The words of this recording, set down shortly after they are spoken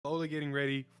slowly getting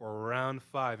ready for round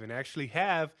 5 and actually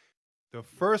have the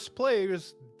first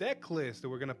player's deck list that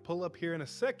we're going to pull up here in a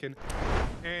second.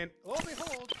 And lo and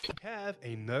behold, we have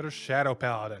another Shadow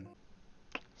Paladin.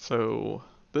 So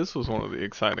this was one of the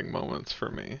exciting moments for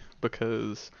me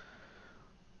because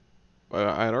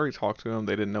I had already talked to them.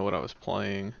 They didn't know what I was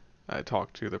playing. I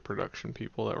talked to the production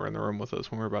people that were in the room with us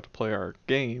when we were about to play our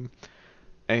game.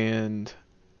 And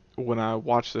when I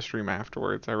watched the stream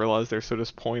afterwards, I realized they're so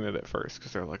disappointed at first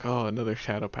because they're like, oh, another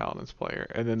Shadow Paladins player.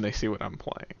 And then they see what I'm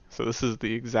playing. So this is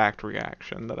the exact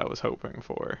reaction that I was hoping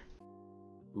for.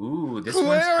 Ooh, this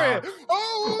Claret! one's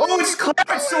Oh, it's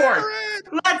Claret Sword!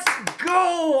 Let's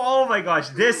go! Oh my gosh,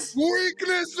 this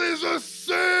weakness is a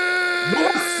sin!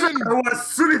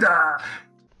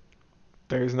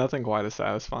 There's nothing quite as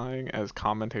satisfying as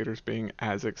commentators being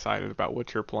as excited about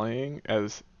what you're playing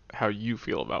as how you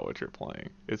feel about what you're playing.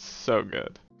 It's so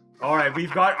good. Alright,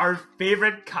 we've got our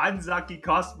favorite Kanzaki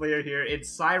cosplayer here.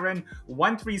 It's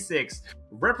Siren136,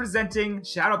 representing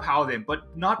Shadow Paladin,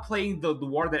 but not playing the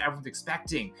war that everyone's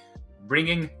expecting.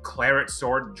 Bringing Claret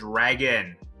Sword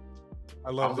Dragon.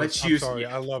 I love this. I'm sorry,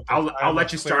 I love this. I'll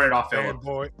let you start it off,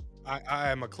 Philip. I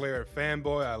am a Claret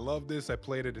fanboy. I love this. I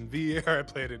played it in V era. I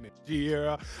played it in G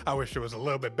era. I wish it was a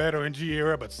little bit better in G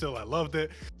era, but still I loved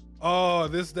it. Oh,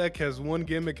 this deck has one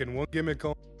gimmick and one gimmick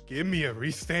only. Give me a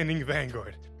Restanding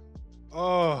Vanguard.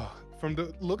 Oh, from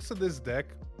the looks of this deck,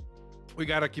 we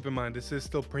gotta keep in mind this is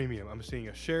still premium. I'm seeing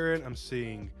a Sharon. I'm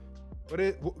seeing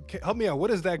help me out.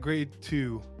 What is that grade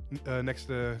 2 next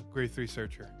to grade 3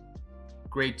 Searcher?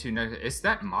 Grade 2. Is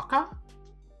that Maka?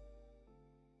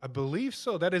 I believe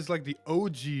so. That is like the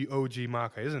OG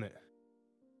Maka, isn't it?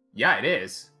 Yeah, it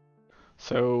is.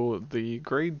 So the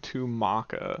grade 2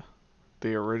 Maka,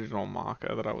 the original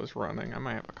Maka that I was running, I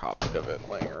might have a copy of it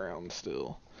laying around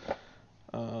still.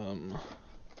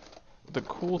 The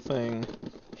cool thing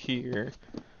here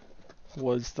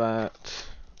was that,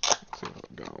 let's see if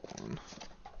I've got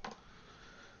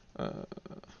one.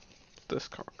 This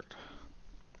card.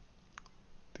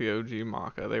 The OG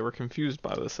Maka. They were confused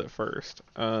by this at first.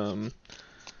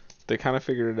 They kind of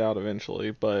figured it out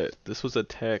eventually, but this was a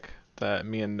tech that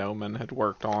me and Noman had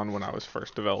worked on when I was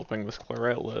first developing this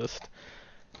Claret list.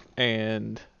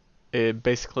 And it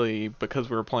basically, because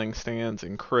we were playing stands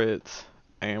and crits,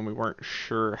 and we weren't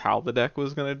sure how the deck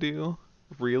was going to do,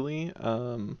 really,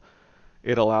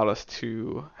 it allowed us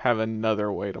to have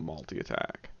another way to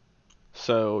multi-attack.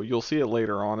 So you'll see it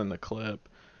later on in the clip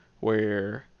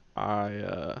where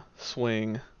I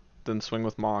swing, then swing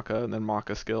with Maka, and then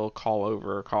Maka skill, call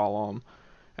over a column,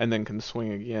 and then can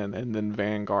swing again, and then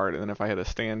Vanguard, and then if I hit a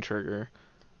stand trigger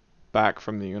back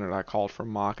from the unit I called from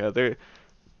Maka,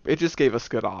 it just gave us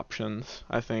good options,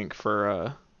 I think, for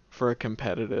a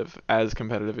competitive as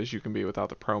you can be without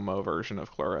the promo version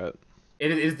of Claret.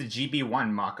 It is the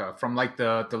GB1 Maka from like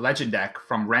the Legend deck,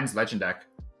 from Ren's Legend deck.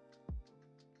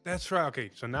 That's right.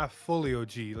 Okay, so not fully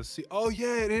OG. Let's see. Oh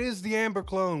yeah, it is the Amber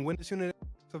clone. When this unit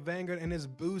to Vanguard and is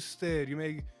boosted, you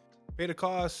may pay the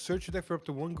cost, search your deck for up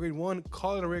to 1 grade 1,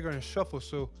 call it a regular and shuffle.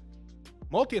 So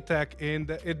multi-attack, and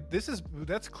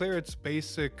that's Claret's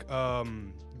basic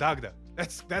Dagda.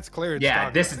 That's Claret's Yeah,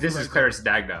 Dagda. this is Claret's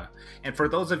Dagda. And for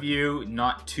those of you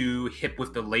not too hip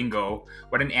with the lingo,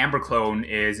 what an Amber clone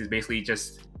is basically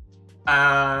just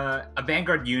a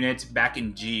Vanguard unit back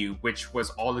in G, which was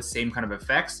all the same kind of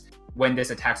effects. When this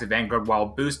attacks a Vanguard while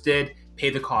boosted, pay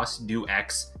the cost, do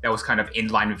X. That was kind of in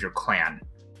line with your clan.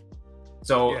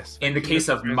 So yes, in the case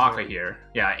of Maka here,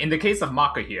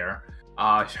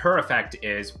 her effect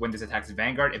is when this attacks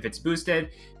Vanguard, if it's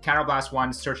boosted, counterblast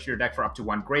 1, search your deck for up to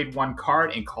 1 grade 1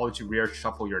 card, and call it to rear,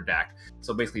 shuffle your deck.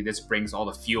 So basically this brings all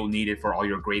the fuel needed for all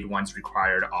your grade 1s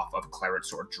required off of Claret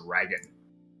Sword Dragon.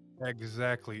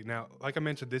 Exactly. Now, like I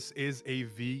mentioned, this is a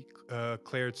V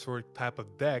Claret Sword type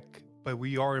of deck, but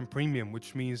we are in premium,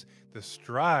 which means the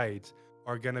strides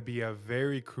are going to be a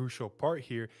very crucial part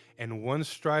here. And one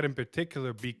stride in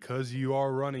particular, because you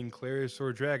are running Claret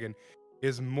Sword Dragon,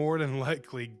 is more than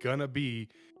likely going to be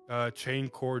Chain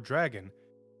Core Dragon.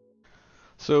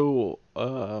 So,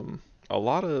 a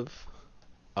lot of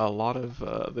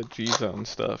the G-Zone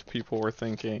stuff, people were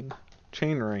thinking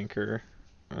Chain Ranker,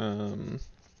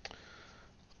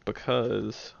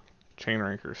 because Chain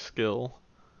Ranker's skill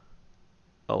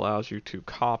allows you to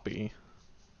copy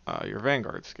your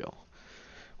Vanguard skill,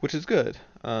 which is good,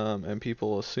 and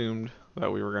people assumed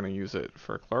that we were going to use it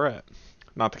for Claret.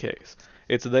 Not the case.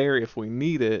 It's there if we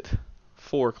need it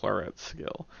for Claret's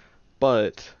skill,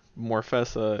 but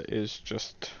Morfessa is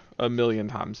just a million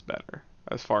times better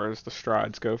as far as the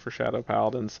strides go for Shadow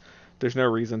Paladins. There's no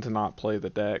reason to not play the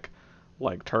deck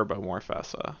like Turbo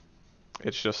Morfessa.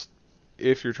 It's just,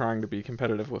 if you're trying to be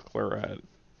competitive with Claret,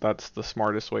 that's the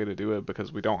smartest way to do it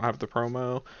because we don't have the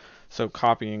promo. So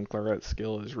copying Claret's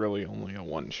skill is really only a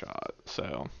one shot.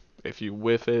 So if you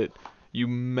whiff it, you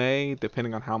may,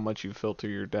 depending on how much you filter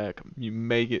your deck, you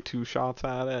may get 2 shots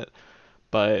at it,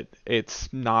 but it's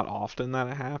not often that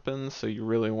it happens. So you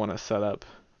really want to set up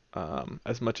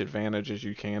as much advantage as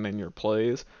you can in your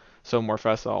plays. So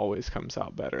Morfessa always comes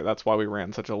out better. That's why we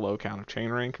ran such a low count of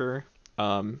Chain Ranker.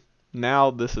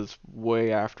 Now this is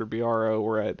way after BRO.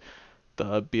 We're at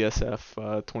the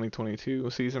BSF 2022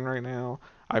 season right now.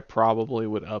 I probably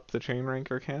would up the Chain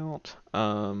Ranker count.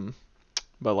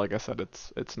 But like I said,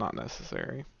 it's not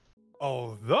necessary.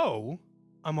 Although,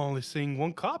 I'm only seeing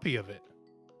 1 copy of it.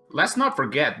 Let's not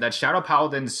forget that Shadow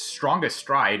Paladin's strongest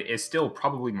stride is still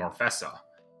probably Morfessa.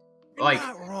 You're Like,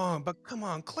 not wrong, but come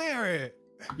on, Claret.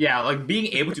 yeah, like being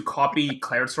able to copy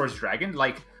Claret Sword's Dragon,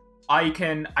 like I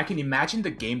can imagine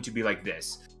the game to be like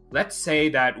this. Let's say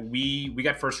that we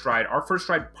get first stride. Our first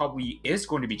stride probably is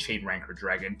going to be Chain Ranker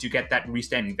Dragon to get that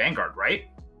restanding Vanguard, right?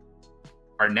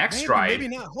 Our next stride,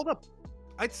 maybe not. Hold up.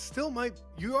 I still might.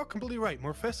 You are completely right.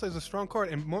 Morfessa is a strong card,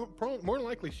 and more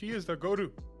likely she is the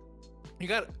go-to. You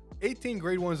got 18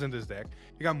 grade 1s in this deck.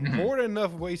 You got more than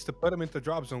enough ways to put them into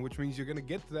drop zone, which means you're going to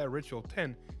get to that ritual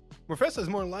 10. Morfessa is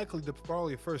more likely to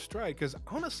probably first stride, because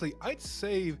honestly, I'd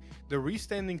save the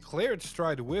restanding Claret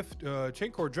stride with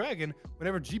Chaincore Dragon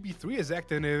whenever GB3 is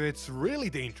active if it's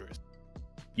really dangerous.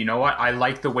 You know what? I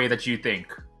like the way that you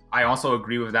think. I also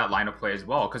agree with that line of play as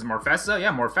well, because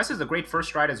Morfessa is a great first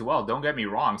stride as well, don't get me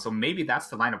wrong, so maybe that's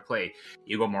the line of play.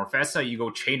 You go Morfessa, you go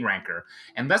Chain Ranker.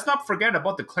 And let's not forget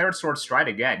about the Claret Sword stride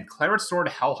again, Claret Sword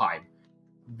Helheim.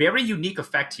 Very unique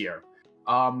effect here.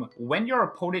 When your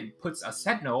opponent puts a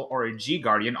Sentinel or a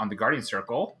G-Guardian on the Guardian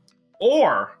Circle,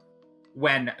 or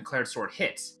when Claret Sword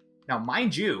hits. Now,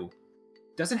 mind you,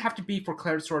 doesn't have to be for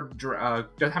Claret Sword.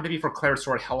 Doesn't have to be for Claret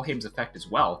Sword Helheim's effect as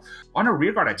well. On a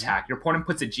rearguard attack, your opponent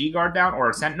puts a G-Guard down or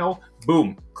a Sentinel.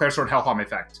 Boom, Claret Sword Helheim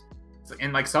effect. So,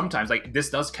 and like sometimes, like this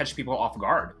does catch people off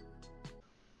guard.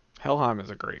 Helheim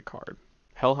is a great card.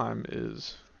 Helheim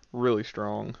is really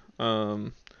strong.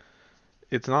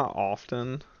 It's not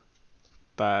often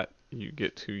that you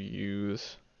get to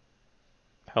use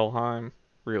Helheim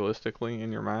realistically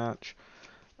in your match.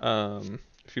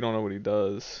 If you don't know what he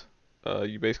does,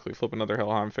 you basically flip another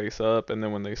Helheim face up, and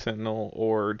then when they Sentinel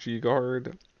or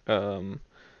G-Guard, and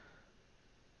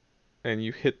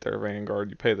you hit their Vanguard,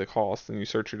 you pay the cost, and you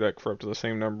search your deck for up to the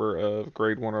same number of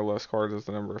grade 1 or less cards as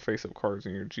the number of face-up cards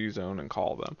in your G-Zone and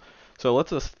call them. So it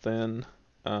lets us thin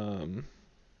a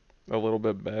little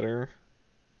bit better.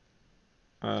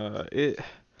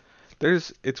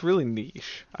 It's really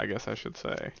niche, I guess I should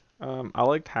say. I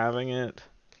liked having it.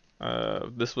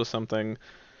 This was something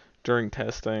during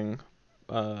testing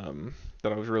that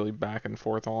I was really back and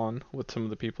forth on with some of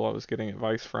the people I was getting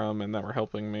advice from and that were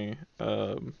helping me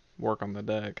work on the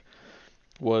deck.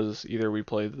 Was either we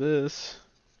played this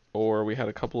or we had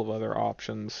a couple of other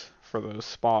options for those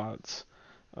spots,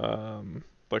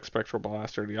 like Spectral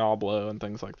Blast or Diablo and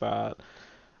things like that.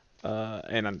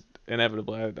 And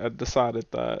inevitably I decided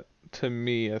that, to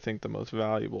me, I think the most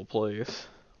valuable place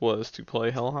was to play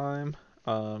Helheim.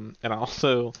 And I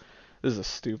also, this is a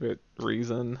stupid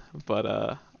reason, but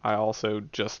I also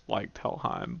just liked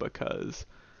Helheim because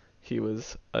he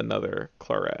was another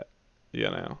Claret, you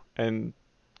know, and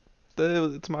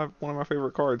it's one of my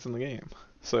favorite cards in the game.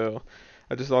 So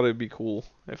I just thought it'd be cool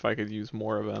if I could use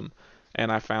more of him.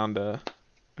 And I found a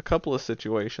couple of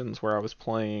situations where I was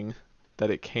playing that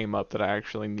it came up that I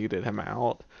actually needed him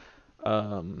out.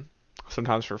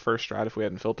 Sometimes for first strat, if we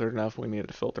hadn't filtered enough, we needed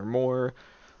to filter more.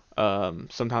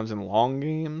 Sometimes in long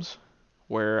games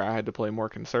where I had to play more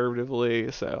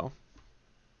conservatively, so.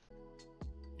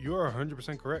 You are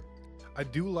 100% correct. I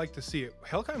do like to see it.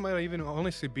 Helheim might even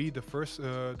honestly be the first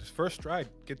stride.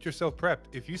 Get yourself prepped.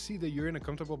 If you see that you're in a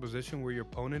comfortable position where your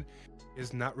opponent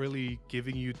is not really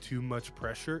giving you too much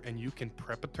pressure and you can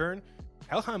prep a turn,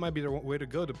 Helheim might be the way to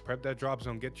go to prep that drop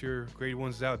zone, get your grade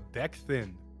 1s out, deck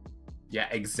thin. Yeah,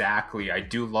 exactly. I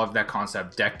do love that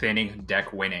concept, deck thinning,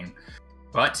 deck winning.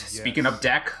 But speaking of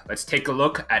deck, let's take a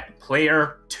look at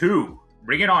player 2.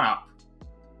 Bring it on up.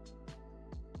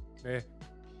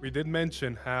 We did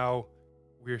mention how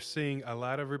we're seeing a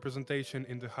lot of representation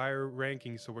in the higher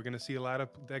rankings, so we're going to see a lot of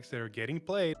decks that are getting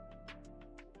played.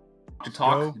 To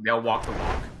talk, they'll walk the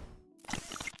walk.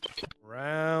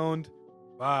 Round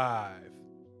 5.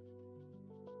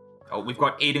 Oh, we've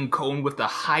got Aiden Cohn with the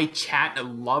high chat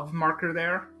love marker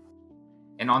there.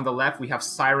 And on the left, we have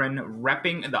Siren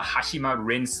repping the Hashima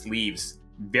Rin sleeves.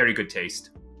 Very good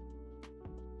taste.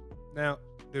 Now,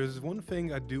 There's one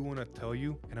thing I do want to tell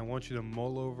you, and I want you to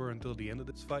mull over until the end of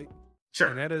this fight, Sure.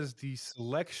 and that is the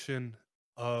selection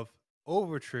of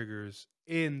over triggers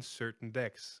in certain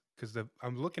decks. Because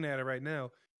I'm looking at it right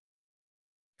now.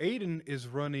 Aiden is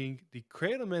running the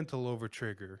Cradamental over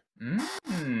trigger.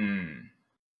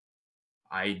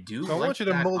 I do So I like want you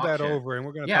to that mull that option. over, and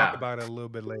we're going to talk about it a little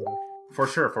bit later. For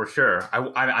sure.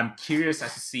 I'm curious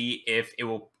as to see if it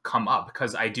will come up,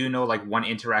 because I do know like one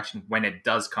interaction when it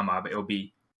does come up, it will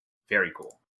be very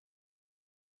cool.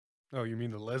 Oh, you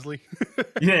mean the Leslie?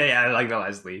 Yeah, I like the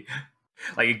Leslie.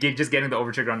 Like just getting the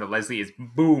overtrigger on the Leslie is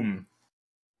boom,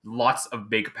 lots of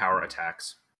big power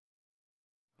attacks.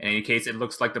 In any case, it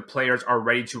looks like the players are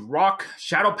ready to rock.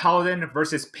 Shadow Paladin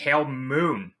versus Pale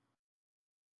Moon.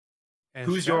 And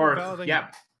Who's Shadow your Paladin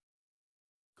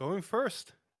going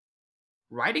first?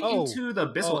 Riding into the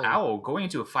Abyssal Owl, going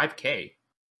into a 5k.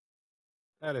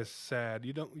 That is sad.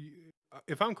 You don't.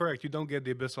 If I'm correct, you don't get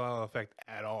the Abyssal Owl effect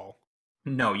at all.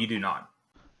 No, you do not.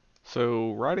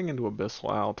 So riding into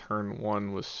Abyssal Owl turn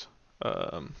 1 was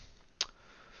a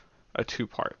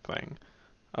 2-part thing.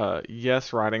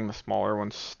 Yes, riding the smaller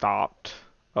one stopped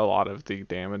a lot of the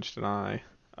damage deny,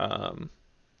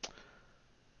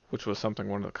 which was something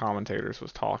one of the commentators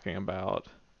was talking about.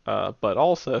 But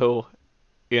also,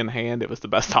 in hand, it was the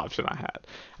best option I had.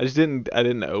 I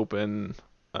didn't open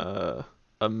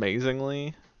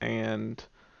amazingly, and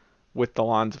with the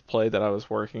lines of play that I was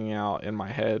working out in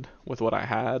my head with what I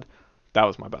had, that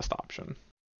was my best option.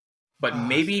 But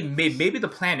maybe the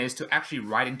plan is to actually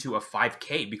ride into a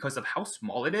 5k because of how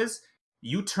small it is.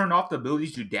 You turn off the ability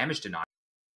to do damage deny.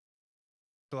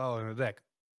 In the deck,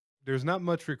 there's not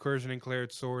much recursion in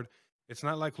Claret Sword. It's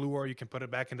not like Luar, you can put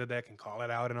it back in the deck and call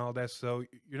it out and all that. So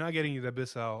you're not getting the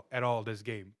Abyssal at all this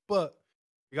game. But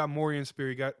you got Morian Spear.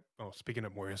 You got, speaking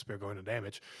of Morian Spear going to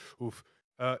damage, oof.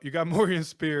 You got Morian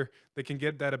Spear that can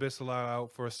get that Abyssal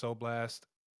out for a Soul Blast.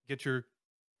 Get your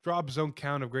drop zone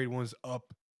count of grade 1s up.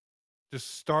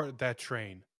 Just start that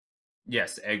train.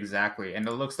 Yes, exactly. And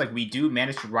it looks like we do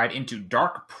manage to ride into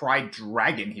Dark Pride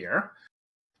Dragon here.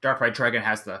 Dark Pride Dragon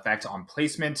has the effect on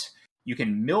placement. You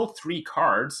can mill 3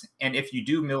 cards, and if you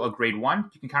do mill a grade 1,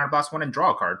 you can counterblast 1 and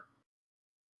draw a card.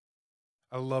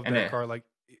 I love that card. Like,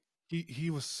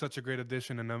 he was such a great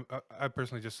addition, and I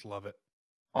personally just love it.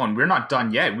 Oh, and we're not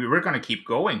done yet. We're going to keep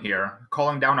going here.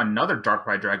 Calling down another Dark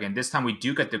Pride Dragon. This time we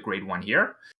do get the grade 1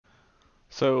 here.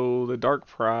 So the Dark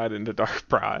Pride into Dark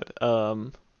Pride.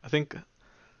 I think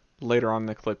later on in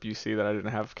the clip you see that I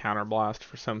didn't have Counterblast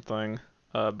for something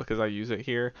because I use it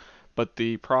here. But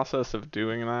the process of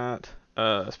doing that,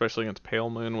 especially against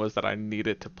Pale Moon, was that I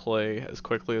needed to play as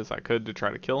quickly as I could to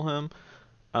try to kill him.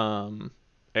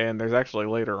 And there's actually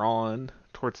later on,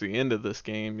 towards the end of this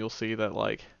game, you'll see that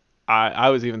like I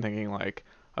was even thinking like,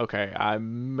 okay, I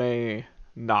may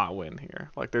not win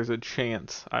here. Like there's a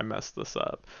chance I messed this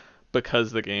up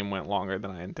because the game went longer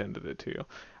than I intended it to.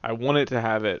 I wanted to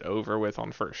have it over with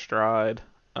on first stride,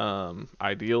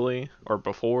 ideally, or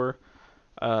before,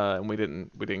 and we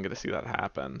didn't get to see that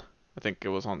happen. I think it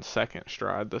was on second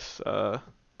stride that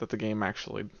the game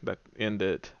actually that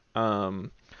ended.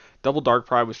 Double Dark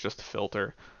Pride was just a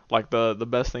filter. Like the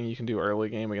best thing you can do early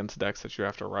game against decks that you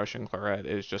have to rush in Claret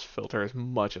is just filter as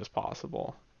much as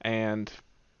possible. And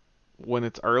when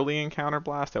it's early in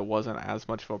Counterblast, it wasn't as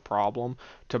much of a problem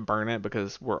to burn it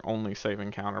because we're only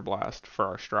saving Counterblast for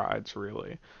our strides,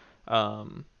 really.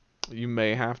 You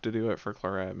may have to do it for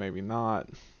Claret, maybe not.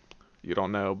 You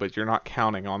don't know, but you're not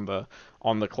counting on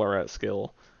the Claret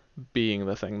skill being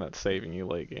the thing that's saving you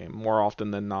late game. More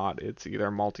often than not, it's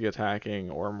either multi-attacking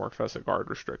or Morpheus Guard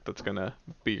Restrict that's going to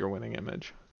be your winning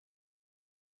image.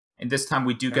 And this time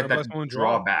we do get that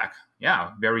drawback.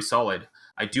 Yeah, very solid.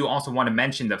 I do also want to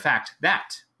mention the fact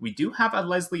that we do have a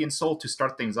Leslie and Soul to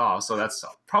start things off, so that's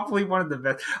probably one of the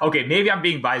best. Okay, maybe I'm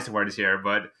being biased towards here,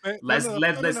 but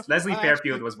Leslie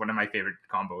Fairfield was one of my favorite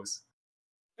combos.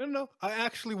 No, I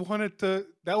actually wanted to.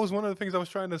 That was one of the things I was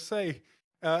trying to say.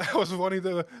 I was wanting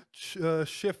to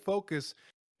shift focus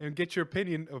and get your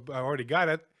opinion. I already got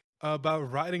it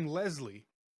about riding Leslie.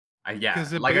 Yeah,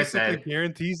 because it like basically I said,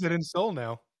 guarantees it in Soul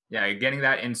now. Yeah, getting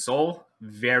that in Soul,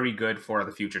 very good for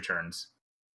the future turns.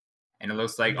 And it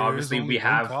looks like obviously we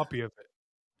have copy of it.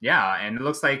 Yeah, and it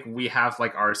looks like we have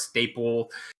like our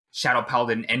staple Shadow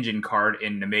Paladin engine card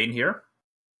in the main here.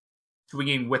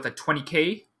 Swinging with a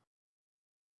 20k.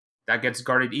 That gets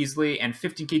guarded easily, and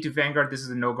 15k to Vanguard. This is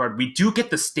a no guard. We do get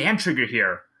the stand trigger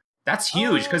here. That's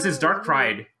huge because this Dark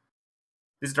Pride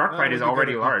is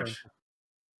already large.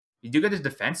 You do get his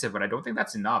defensive, but I don't think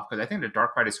that's enough because I think the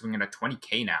Dark Pride is swinging at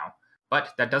 20k now. But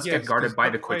that does get guarded by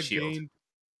the quick shield.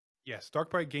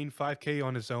 Dark Pride gained 5k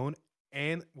on his own,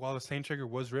 And while the Saint trigger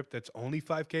was ripped, that's only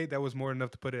 5K. That was more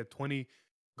enough to put it at 20,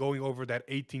 going over that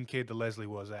 18K that Leslie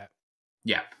was at.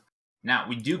 Yeah. Now,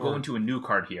 we do go into a new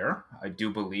card here, I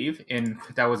do believe, and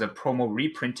that was a promo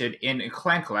reprinted in a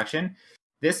Clan Collection.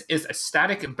 This is a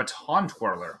Static Baton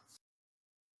Twirler.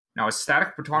 Now, a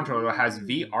Static Baton Twirler has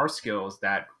VR skills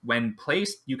that, when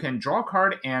placed, you can draw a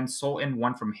card and soul in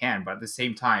one from hand, but at the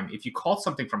same time, if you call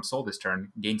something from soul this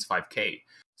turn, gains 5K.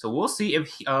 So we'll see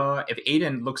if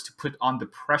Aiden looks to put on the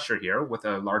pressure here with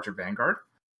a larger Vanguard.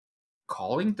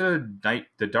 Calling the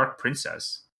Dark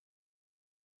Princess.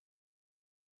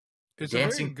 It's a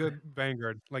very good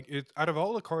Vanguard. Like, out of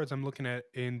all the cards I'm looking at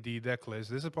in the deck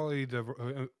list, this is probably the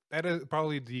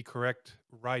correct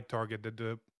ride target that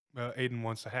the Aiden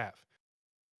wants to have.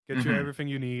 Get you everything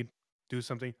you need. Do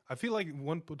something. I feel like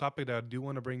one topic that I do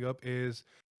want to bring up is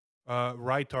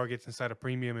ride targets inside of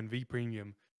Premium and V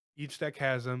Premium. Each deck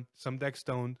has them. Some decks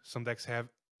don't. Some decks have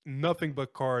nothing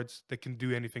but cards that can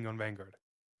do anything on Vanguard.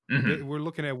 We're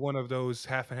looking at one of those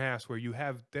half and halves where you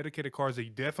have dedicated cards that you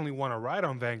definitely want to ride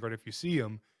on Vanguard if you see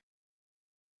them,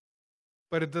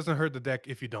 but it doesn't hurt the deck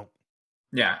if you don't.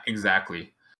 Yeah,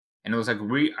 exactly. And it was like,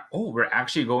 we're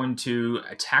actually going to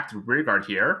attack the rearguard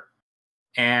here.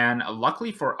 And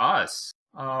luckily for us,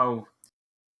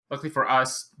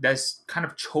 this kind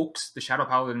of chokes the Shadow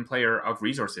Paladin player of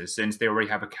resources, since they already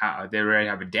have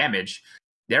a damage.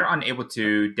 They're unable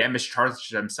to damage charge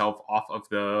themselves off of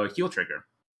the heal trigger.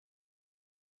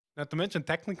 Not to mention,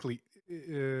 technically,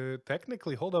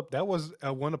 hold up, that was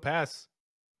a one to pass.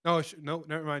 No,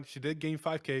 never mind. She did gain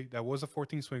 5K. That was a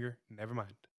 14 swinger. Never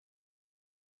mind.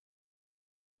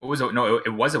 It was a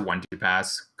 1-2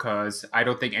 pass, because I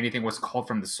don't think anything was called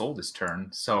from the soul this turn.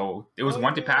 So it was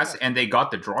 1-2 pass, and they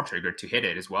got the draw trigger to hit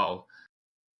it as well.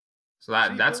 So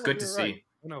that's good to see. Right.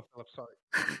 No, Philip, sorry.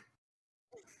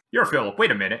 You're Philip.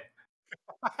 Wait a minute.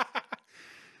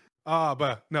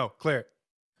 But no, Claret.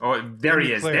 Oh, there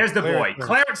he is. There's the boy.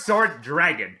 Claret Sword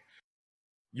Dragon.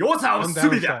 One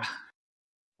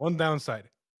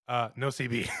downside. No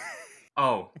CB.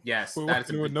 Oh, yes.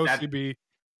 CB.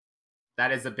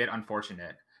 That is a bit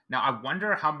unfortunate. Now, I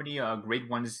wonder how many grade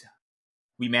 1s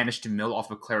we managed to mill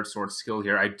off of Claret Sword skill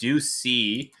here. I do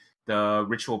see the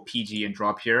Ritual PG in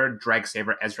drop here, Drag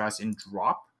Saber Ezra's in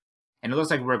drop. And it looks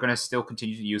like we're going to still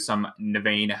continue to use some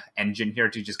Navane Engine here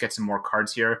to just get some more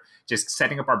cards here. Just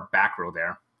setting up our back row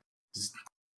there.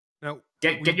 Now,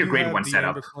 get your grade 1 set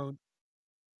up.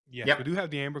 Yes, yep. We do have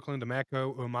the Amber Clone, the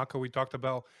Mako we talked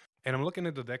about. And I'm looking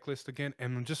at the deck list again,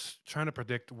 and I'm just trying to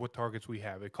predict what targets we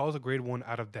have. It calls a grade 1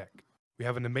 out of deck. We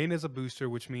have a Navane as a booster,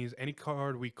 which means any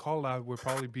card we call out will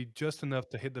probably be just enough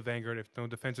to hit the Vanguard if no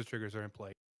defensive triggers are in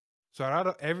play. So out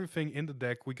of everything in the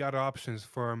deck, we got options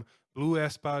from Blue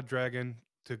Espa Dragon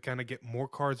to kind of get more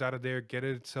cards out of there, get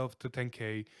it itself to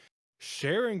 10K.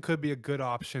 Sharing could be a good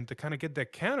option to kind of get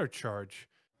that counter charge.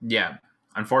 Yeah,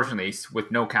 unfortunately, with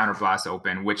no counter blast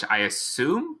open, which I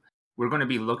assume we're going to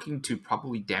be looking to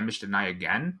probably damage deny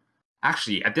again.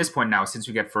 Actually, at this point now, since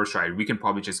we get first stride, we can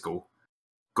probably just go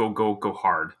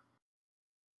hard.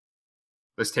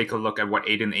 Let's take a look at what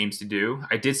Aiden aims to do.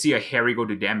 I did see a Harry go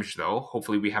to damage, though.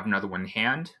 Hopefully we have another one in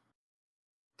hand.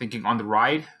 Thinking on the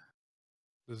ride.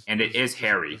 It is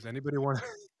Harry. Does anybody want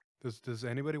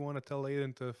to tell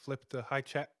Aiden to flip the high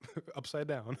chat upside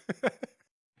down?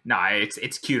 Nah,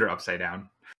 it's cuter upside down.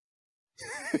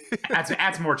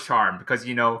 adds more charm, because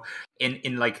in the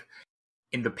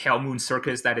Pale Moon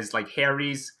Circus that is like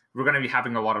Harry's, we're gonna be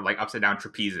having a lot of like upside down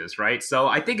trapezes, right? So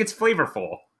I think it's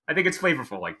flavorful.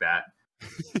 Like that.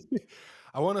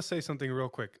 I want to say something real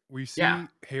quick. We see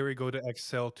Harry go to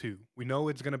XL2. We know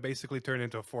it's going to basically turn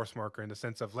into a force marker in the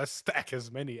sense of let's stack as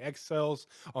many XLs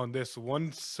on this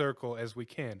one circle as we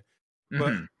can.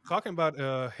 But talking about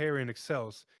Harry and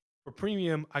XLs, for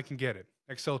premium, I can get it.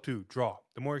 XL2, draw.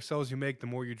 The more XLs you make, the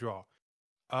more you draw.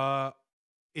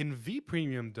 In V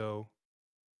premium, though,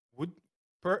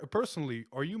 personally,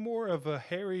 are you more of a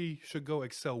Harry should go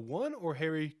XL1 or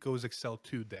Harry goes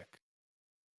XL2 deck?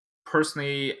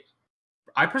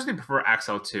 I personally prefer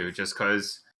XL2 just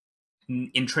because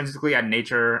intrinsically at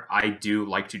nature, I do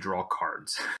like to draw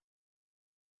cards.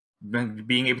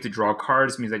 Being able to draw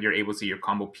cards means that you're able to see your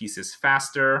combo pieces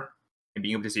faster. And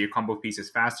being able to see your combo pieces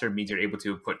faster means you're able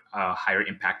to put a higher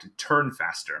impacted turn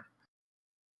faster.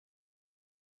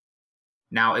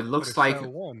 Now, it looks like... I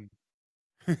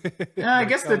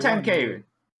guess the 10K...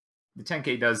 The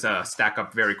 10K does stack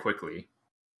up very quickly.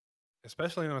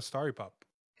 Especially on a Starry Pop.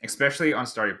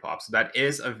 So that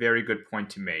is a very good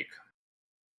point to make.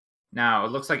 Now,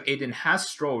 it looks like Aiden has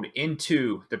strolled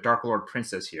into the Dark Lord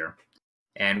Princess here.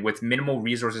 And with minimal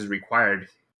resources required,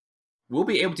 we'll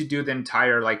be able to do the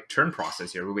entire like turn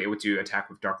process here. We'll be able to attack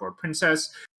with Dark Lord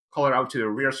Princess, call her out to the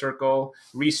rear circle,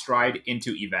 restride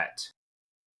into Yvette.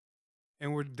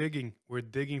 And we're digging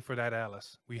for that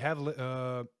Alice. We have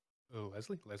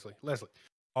Leslie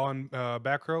on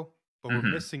back row, but we're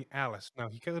missing Alice. Now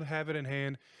he could have it in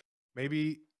hand.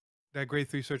 Maybe that grade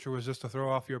 3 searcher was just to throw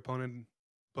off your opponent,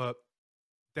 but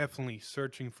definitely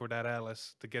searching for that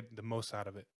Alice to get the most out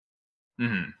of it.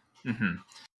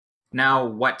 Now,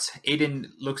 what Aiden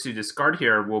looks to discard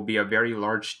here will be a very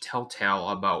large telltale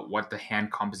about what the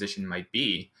hand composition might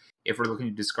be. If we're looking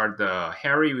to discard the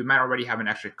Harry, we might already have an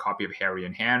extra copy of Harry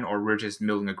in hand, or we're just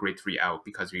milling a grade 3 out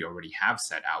because we already have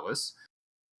said Alice.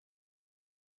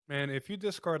 Man, if you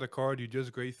discard a card you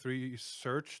just grade 3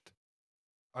 searched,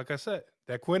 like I said,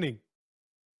 deck winning.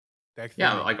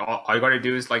 Yeah, like all you gotta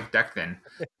do is like deck thin.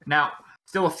 Now,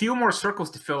 still a few more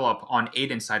circles to fill up on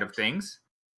Aiden's side of things,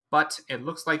 but it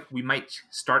looks like we might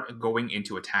start going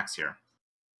into attacks here.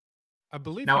 I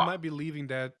believe you might be leaving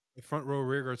that front row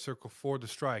rearguard circle for the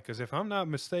strike, because if I'm not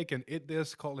mistaken, it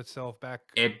does call itself back.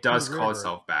 It does call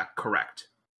itself back, correct.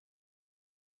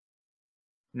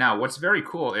 Now, what's very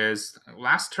cool is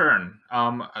last turn,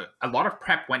 a lot of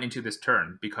prep went into this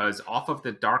turn because off of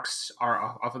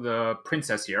the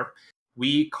princess here,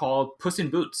 we called Puss in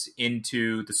Boots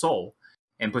into the soul,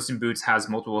 and Puss in Boots has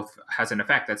an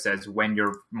effect that says when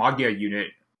your Magia unit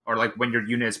or like when your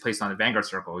unit is placed on the Vanguard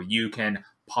circle, you can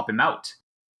pop him out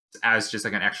as just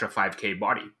like an extra 5k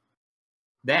body.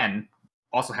 Then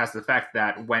also has the effect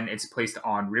that when it's placed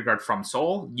on rearguard from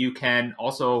soul, you can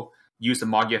also use the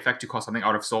Magia effect to call something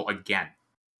out of soul again.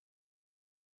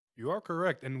 You are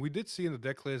correct. And we did see in the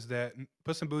deck list that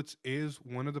Puss in Boots is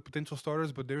one of the potential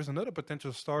starters, but there's another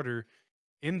potential starter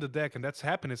in the deck, and that's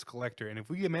Happiness Collector. And if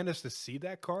we manage to see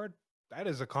that card, that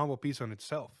is a combo piece on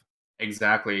itself.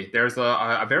 Exactly. There's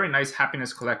a very nice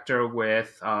Happiness Collector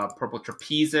with Purple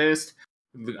Trapezist,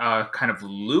 kind of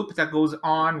loop that goes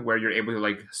on where you're able to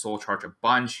like soul charge a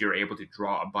bunch. You're able to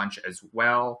draw a bunch as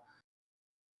well.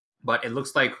 But it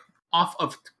looks like off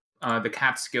of the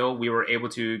cat skill, we were able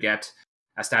to get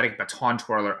a Static Baton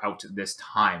Twirler out this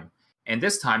time. And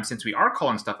this time, since we are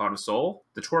calling stuff out of soul,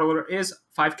 the Twirler is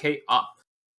 5k up.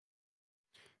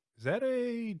 Is that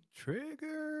a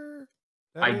trigger?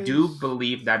 I do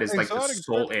believe that is like the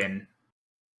soul in.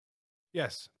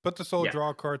 Yes. Put the soul,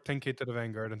 draw a card, 10k to the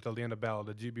Vanguard until the end of battle,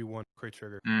 the GB1 crate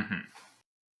trigger.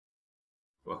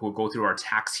 We'll go through our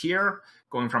attacks here,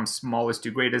 going from smallest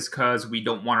to greatest because we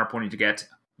don't want our opponent to get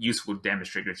useful damage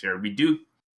triggers here. We do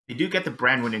get the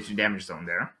brand win into damage zone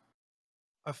there.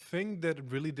 A thing that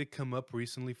really did come up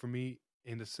recently for me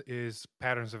in this is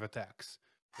patterns of attacks.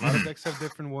 A lot of decks have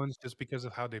different ones just because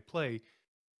of how they play,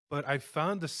 but I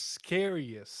found the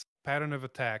scariest pattern of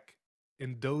attack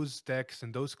in those decks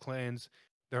and those clans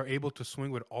that are able to swing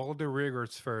with all of their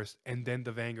rearguards first and then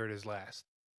the Vanguard is last.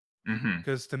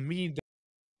 Because to me,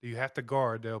 you have to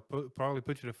guard. They'll probably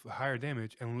put you to higher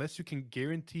damage unless you can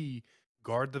guarantee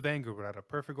guard the Vanguard without a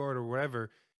perfect guard or whatever.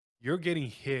 You're getting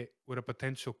hit with a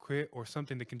potential crit or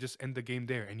something that can just end the game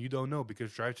there, and you don't know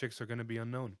because drive checks are going to be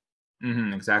unknown.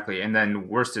 Exactly. And then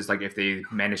worst is like if they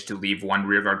manage to leave one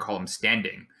rearguard column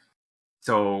standing.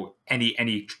 So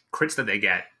any crits that they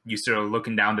get, you start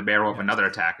looking down the barrel of another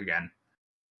attack again.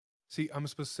 See, I'm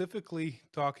specifically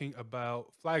talking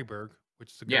about Flagberg,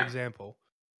 which is a good example.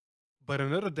 But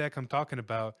another deck I'm talking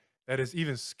about that is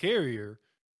even scarier,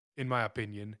 in my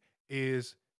opinion,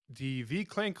 is the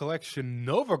V-Clan Collection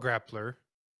Nova Grappler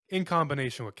in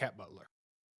combination with Cat Butler.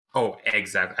 Oh,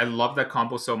 exactly. I love that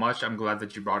combo so much. I'm glad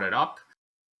that you brought it up.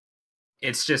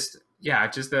 It's just,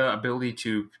 just the ability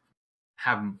to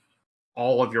have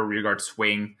all of your rearguard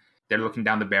swing. They're looking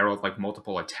down the barrel of like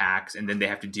multiple attacks, and then they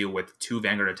have to deal with 2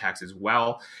 Vanguard attacks as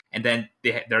well. And then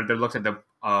they're looked at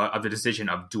the decision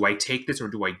of, do I take this or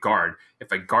do I guard?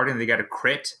 If I guard and they get a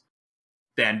crit,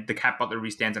 then the Cat Butler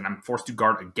restands and I'm forced to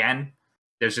guard again.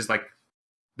 There's just like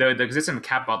the existence of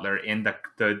Cat Butler in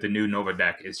the new Nova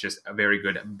deck is just a very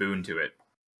good boon to it.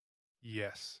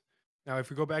 Yes. Now, if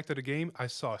we go back to the game, I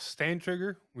saw Stand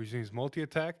Trigger, which means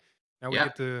multi-attack. Now we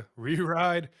get to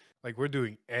re-ride. Like, we're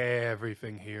doing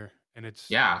everything here. And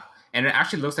it's... Yeah. And it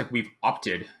actually looks like we've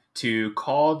opted to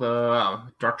call the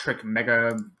Dark Trick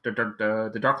Mega,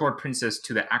 the Dark Lord Princess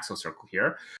to the Axel Circle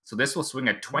here. So this will swing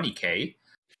at 20k.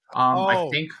 I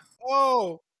think...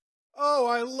 Oh,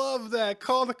 I love that.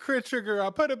 Call the crit trigger.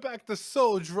 I'll put it back to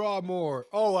soul, draw more.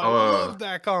 Oh, I love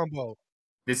that combo.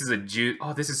 This is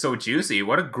this is so juicy.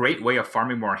 What a great way of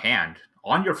farming more hand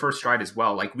on your first stride as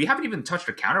well. Like, we haven't even touched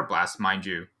a counterblast, mind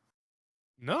you.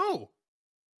 No.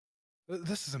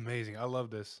 This is amazing. I love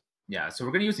this. Yeah, so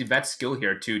we're going to use Yvette's skill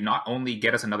here to not only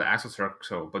get us another Axel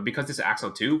Circle, but because this is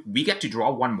Axel 2, we get to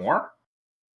draw one more.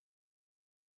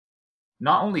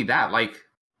 Not only that, like,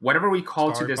 whatever we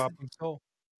call Starry to this... Pop and Soul.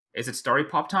 Is it Starry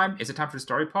Pop time? Is it time for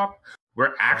Starry Pop?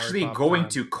 We're actually Pop going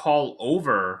time. to call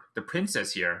over the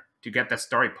princess here to get that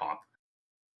Starry Pop.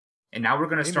 And now we're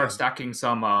going to start stacking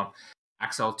some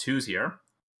Axel 2s here.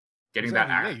 Getting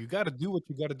exactly. that... Yeah, you got to do what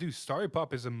you got to do. Starry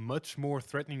Pop is a much more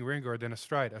threatening Vanguard than a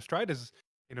Stride. A Stride is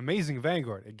an amazing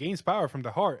Vanguard. It gains power from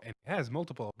the heart and it has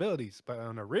multiple abilities. But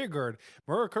on a rear guard,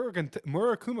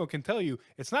 Murakumo can tell you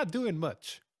it's not doing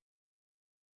much.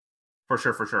 For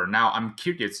sure, for sure. Now, I'm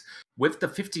curious, with the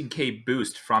 15k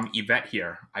boost from Yvette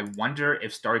here, I wonder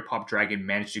if Starry Pop Dragon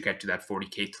managed to get to that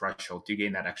 40k threshold to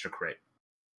gain that extra crit.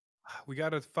 We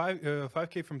got a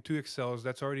 5k from 2 XLs.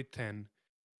 That's already 10.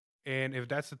 And if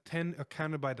that's a 10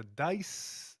 accounted by the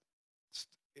dice,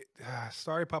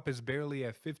 Starry Pop is barely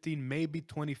at 15, maybe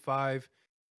 25,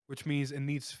 which means it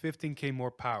needs 15k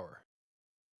more power.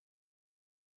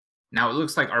 Now, it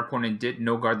looks like our opponent did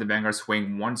no-guard the Vanguard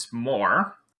swing once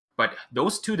more, but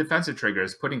those 2 defensive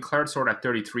triggers, putting Claret Sword at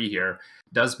 33 here,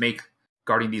 does make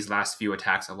guarding these last few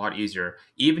attacks a lot easier,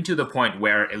 even to the point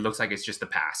where it looks like it's just a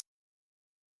pass.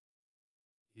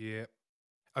 Yeah.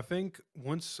 I think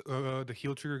once the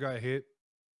heal trigger got hit,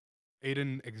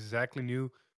 Aiden exactly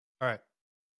knew, all right,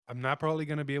 I'm not probably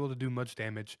going to be able to do much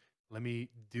damage. Let me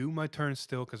do my turn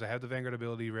still because I have the Vanguard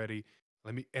ability ready.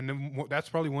 And then that's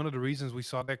probably one of the reasons we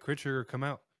saw that crit trigger come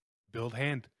out. Build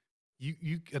hand.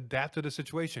 You adapt to the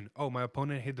situation. Oh, my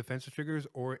opponent hit defensive triggers,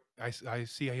 or I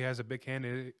see he has a big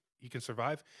hand. He can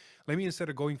survive. Let me, instead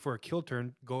of going for a kill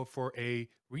turn, go for a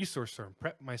resource turn.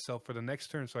 Prep myself for the next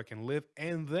turn so I can live.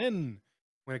 And then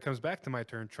when it comes back to my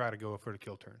turn, try to go for the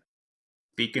kill turn.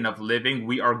 Speaking of living,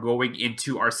 we are going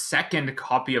into our second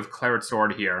copy of Claret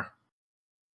Sword here.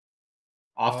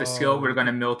 Off the skill, we're going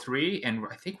to mill 3, and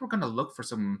I think we're going to look for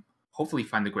some, hopefully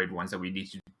find the grade 1s that we need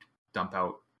to dump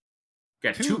out.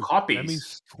 Get 2 copies. That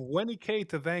means 20k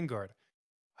to Vanguard.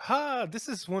 This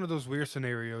is one of those weird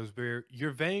scenarios where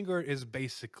your Vanguard is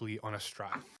basically on a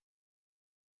stride.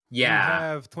 Yeah. You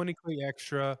have 20k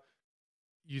extra.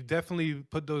 You definitely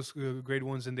put those grade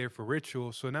 1s in there for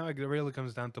ritual. So now it really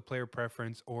comes down to player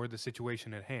preference or the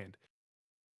situation at hand.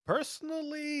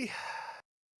 Personally,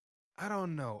 I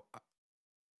don't know.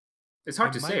 It's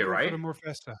hard to say, right?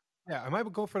 Yeah, I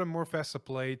might go for the Morfessa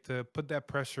play to put that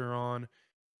pressure on.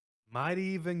 Might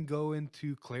even go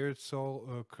into Claret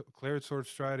Sword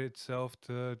Stride itself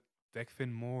to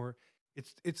deckfin more.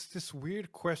 It's this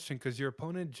weird question because your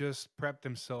opponent just prepped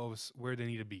themselves where they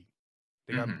need to be.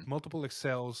 They got multiple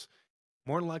excels.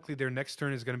 More than likely, their next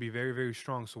turn is going to be very, very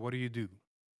strong. So what do? Do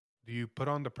you put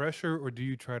on the pressure or do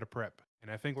you try to prep?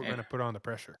 And I think we're going to put on the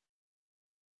pressure.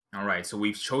 All right, so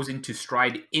we've chosen to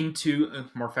stride into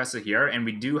Morfessa here, and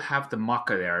we do have the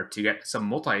Maka there to get some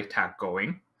multi-attack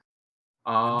going.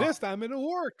 This time it'll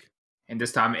work. And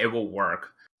this time it will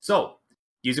work. So,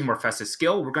 using Morfessa's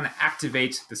skill, we're going to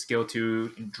activate the skill to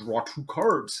draw 2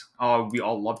 cards. We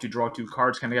all love to draw 2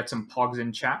 cards. Can I get some pogs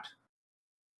in chat?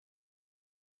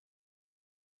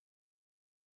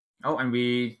 Oh, and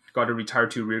we got to retire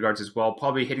 2 rearguards as well.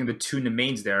 Probably hitting the 2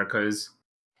 mains there, because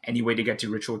any way to get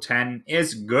to Ritual 10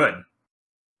 is good.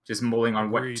 Just mulling on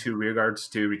what 2 rearguards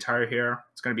to retire here.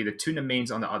 It's going to be the 2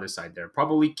 mains on the other side there.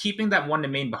 Probably keeping that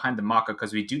 1 main behind the Maka,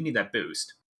 because we do need that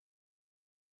boost.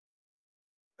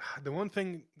 The one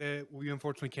thing that we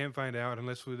unfortunately can't find out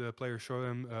unless the players show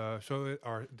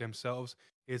it themselves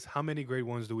is how many grade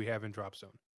 1s do we have in drop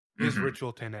zone? Is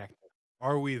Ritual 10 active?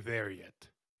 Are we there yet?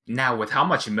 Now, with how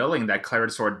much milling that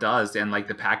Claret Sword does, and like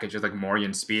the package of like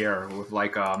Morian Spear with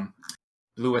like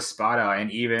Blue Espada and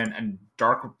even a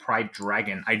Dark Pride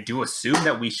Dragon, I do assume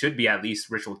that we should be at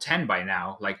least Ritual 10 by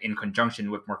now, like in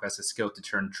conjunction with Morfessa's skill to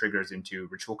turn triggers into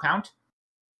Ritual count.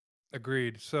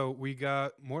 Agreed. So we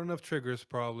got more than enough triggers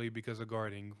probably because of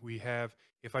guarding. We have,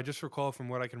 if I just recall from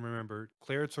what I can remember,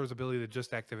 Claret Sword's ability that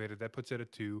just activated, that puts it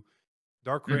at 2.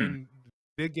 Dark Rain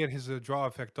did get his draw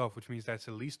effect off, which means that's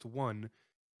at least 1.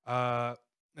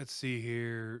 Let's see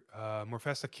here.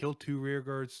 Morfessa killed 2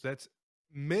 rearguards. That's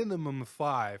minimum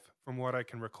 5 from what I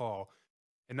can recall.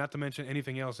 And not to mention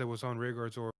anything else that was on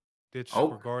rearguards or ditch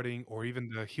for guarding, or even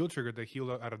the heal trigger that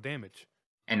healed out of damage.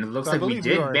 And it looks like we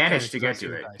did manage to get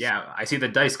to it. Yeah, I see the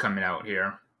dice coming out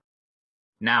here.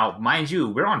 Now, mind you,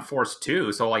 we're on Force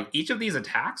 2, so like each of these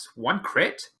attacks, 1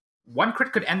 crit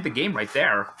could end the game right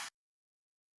there.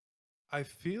 I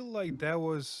feel like that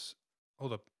was...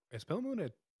 Hold up. Is Pale Moon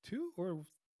at 2 or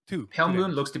 2? Pale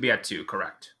Moon looks to be at 2,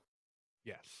 correct.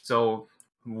 Yes. So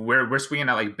we're swinging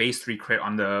at like base 3 crit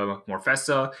on the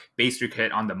Morfessa, base 3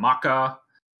 crit on the Maka.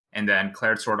 And then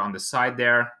Claret Sword on the side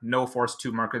there. No Force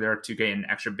 2 marker there to gain an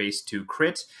extra base 2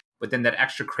 crit. But then that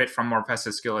extra crit from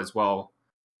Morphesa's skill as well.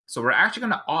 So we're actually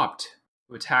going to opt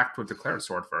to attack with the Claret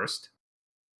Sword first.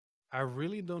 I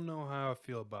really don't know how I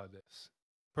feel about this.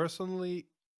 Personally,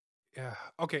 yeah.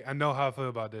 Okay, I know how I feel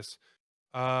about this.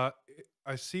 I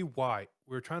see why.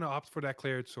 We're trying to opt for that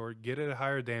Claret Sword, get it at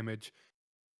higher damage.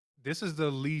 This is the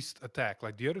least attack.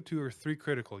 Like the other two are 3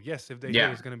 critical. Yes, if they hit,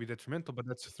 it's going to be detrimental, but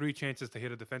that's 3 chances to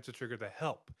hit a defensive trigger to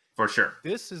help. For sure.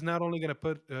 This is not only going to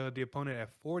put the opponent at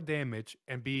 4 damage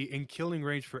and be in killing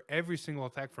range for every single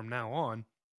attack from now on,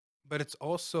 but it's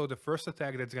also the first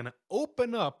attack that's going to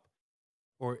open up,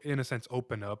 or in a sense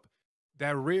open up,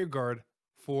 that rear guard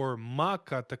for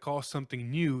Maka to call something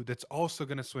new that's also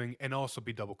going to swing and also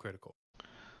be double critical.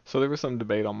 So there was some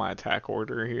debate on my attack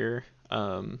order here.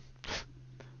 One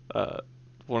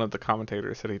of the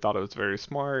commentators said he thought it was very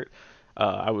smart.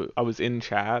 I was in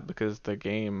chat because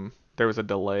there was a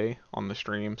delay on the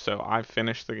stream, so I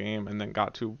finished the game and then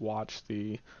got to watch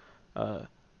the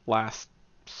last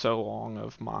so long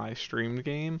of my streamed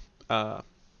game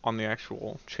on the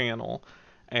actual channel,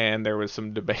 and there was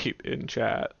some debate in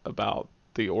chat about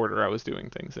the order I was doing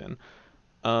things in.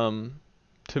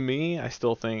 To me, I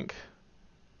still think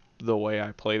the way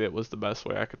I played it was the best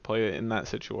way I could play it in that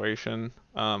situation.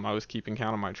 I was keeping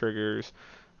count of my triggers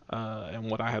and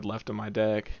what I had left in my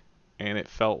deck, and it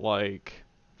felt like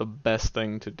the best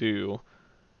thing to do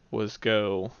was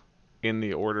go in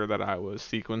the order that I was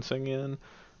sequencing in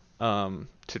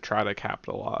to try to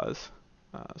capitalize.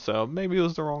 So maybe it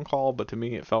was the wrong call, but to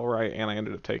me it felt right, and I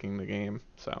ended up taking the game.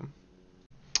 So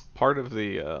part of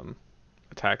the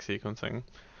attack sequencing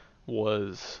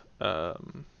was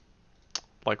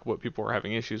like what people were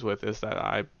having issues with is that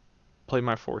I play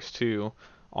my Force 2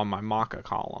 on my Maka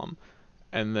column,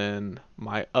 and then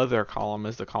my other column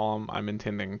is the column I'm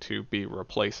intending to be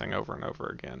replacing over and over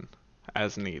again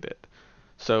as needed.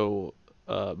 So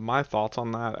my thoughts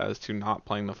on that as to not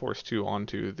playing the Force 2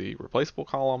 onto the replaceable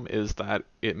column is that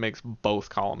it makes both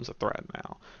columns a threat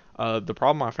now. The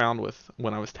problem I found with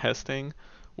when I was testing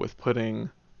with putting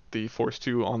the Force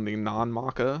 2 on the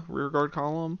non-Maka rearguard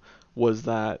column was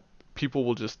that people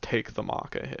will just take the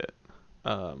Maka hit,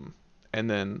 and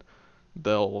then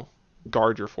they'll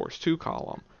guard your Force 2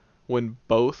 column. When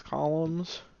both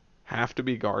columns have to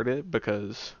be guarded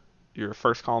because your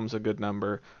first column's a good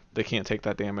number, they can't take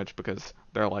that damage because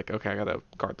they're like, okay, I gotta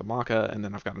guard the Maka, and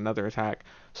then I've got another attack.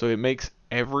 So it makes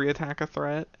every attack a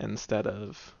threat instead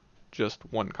of just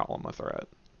one column a threat.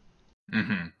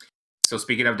 Mm-hmm. So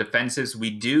speaking of defenses,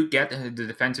 we do get the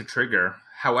defensive trigger.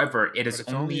 However, it is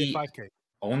only 5K.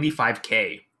 Only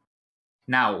 5K.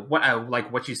 Now,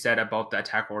 what you said about the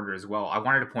attack order as well, I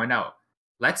wanted to point out,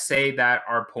 let's say that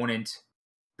our opponent,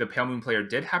 the Pale Moon player,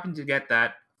 did happen to get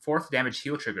that 4th damage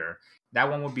heal trigger. That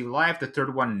one would be live, the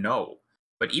 3rd one, no.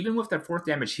 But even with that 4th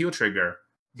damage heal trigger,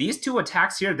 these 2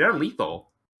 attacks here, they're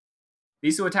lethal.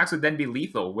 These 2 attacks would then be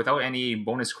lethal without any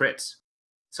bonus crits.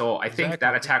 So I think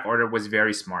that attack order was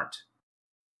very smart.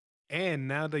 And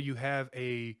now that you have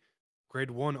a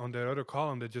grade 1 on that other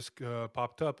column that just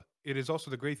popped up, it is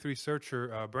also the grade 3 searcher,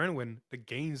 Brenwyn, that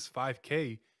gains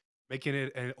 5K, making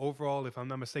it an overall, if I'm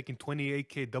not mistaken,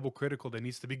 28K double critical that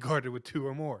needs to be guarded with 2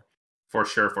 or more. For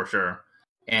sure, for sure.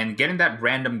 And getting that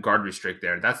random guard restrict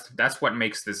there, that's what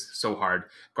makes this so hard.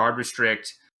 Guard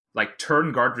restrict, like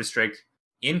turn guard restrict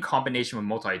in combination with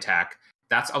multi-attack,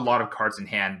 that's a lot of cards in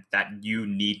hand that you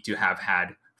need to have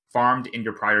had farmed in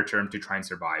your prior turn to try and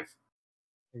survive.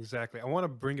 Exactly. I want to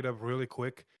bring it up really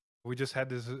quick. We just had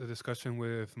this discussion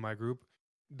with my group.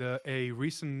 A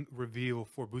recent reveal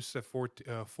for Boosted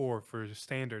 4 for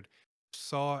standard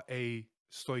saw a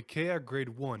Stoicheia grade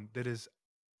 1 that is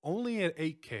only at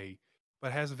 8K,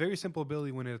 but has a very simple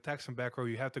ability. When it attacks from back row,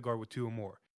 you have to guard with 2 or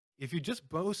more. If you just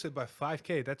boost it by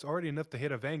 5K, that's already enough to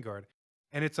hit a Vanguard,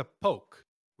 and it's a poke.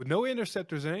 With no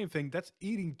interceptors or anything, that's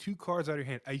eating 2 cards out of your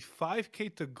hand. A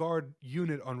 5K to guard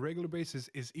unit on regular basis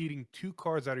is eating 2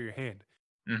 cards out of your hand.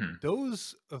 Mm-hmm.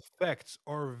 Those effects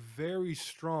are very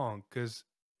strong because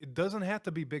it doesn't have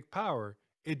to be big power.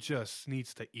 It just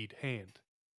needs to eat hand.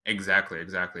 Exactly.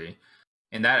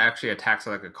 And that actually attacks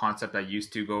like a concept that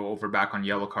used to go over back on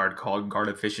yellow card called guard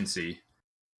efficiency.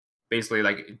 Basically,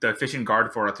 like the efficient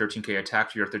guard for a 13K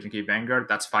attack to your 13K Vanguard,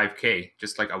 that's 5K,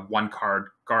 just like a 1 card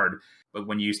guard. But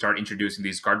when you start introducing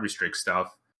these guard restrict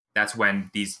stuff, that's when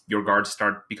your guards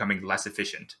start becoming less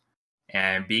efficient.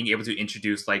 And being able to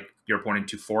introduce like your opponent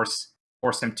to force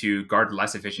them to guard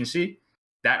less efficiency,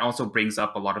 that also brings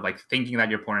up a lot of like thinking that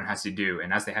your opponent has to do.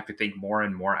 And as they have to think more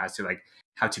and more as to like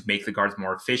how to make the guards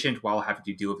more efficient while having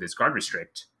to deal with this guard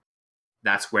restrict,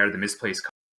 that's where the misplays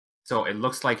come. So it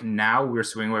looks like now we're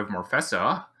swinging with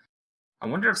Morfessa. I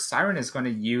wonder if Siren is going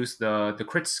to use the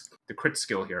crit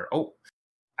skill here. Oh,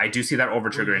 I do see that over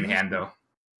trigger in hand though.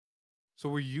 So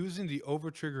we're using the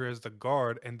over trigger as the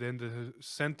guard, and then the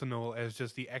Sentinel as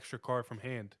just the extra card from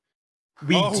hand.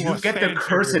 We Oh, do a get the stand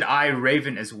Cursed trigger. Eye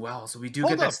Raven as well, so we do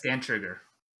Hold get that up. stand trigger.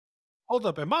 Hold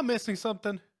up, am I missing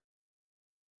something?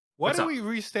 Why What's do up? we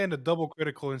restand a double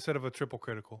critical instead of a triple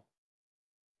critical?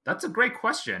 That's a great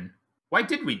question. Why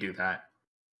did we do that?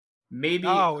 Maybe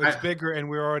Oh, it's bigger and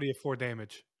we're already at 4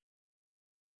 damage.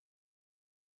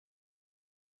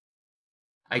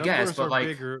 I guess, Numbers but are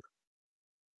like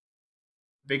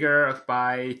bigger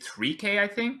by 3k, I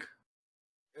think.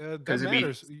 That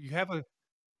matters. You have an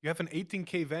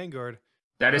 18k Vanguard.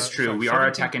 That is true. Sorry, we are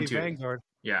 17K attacking too. Vanguard.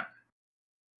 Yeah.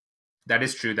 That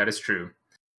is true. That is true.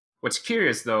 What's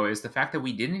curious though is the fact that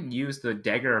we didn't use the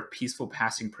Dagger of Peaceful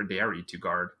Passing Prederi to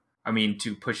guard. I mean,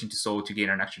 to push into Soul to gain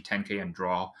an extra 10k and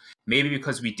draw. Maybe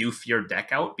because we do fear deck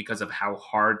out because of how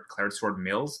hard Claret Sword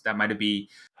mills. That might be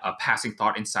a passing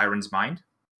thought in Siren's mind.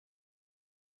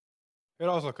 It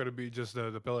also could be just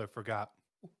the pillar forgot.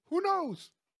 Who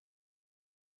knows?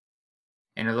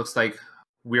 And it looks like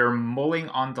we're mulling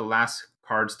on the last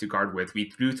cards to guard with.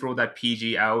 We do throw that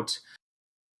PG out.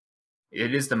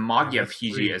 It is the Magia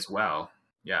PG 3 as well.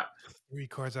 Yeah. 3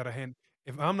 cards out of hand.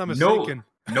 If I'm not mistaken,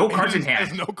 no cards in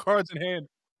hand. No cards in hand.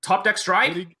 Top deck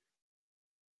stride?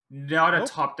 Not Nope. a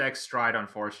top deck stride,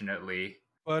 unfortunately.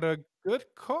 But a good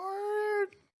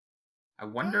card. I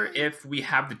wonder if we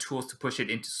have the tools to push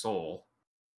it into Soul.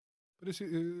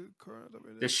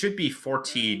 This should be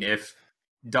 14 if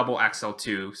double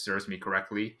XL2 serves me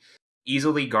correctly.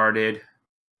 Easily guarded.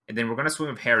 And then we're going to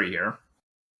swing with Harry here.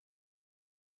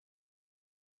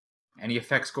 Any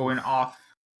effects going off?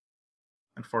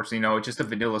 Unfortunately, no. Just a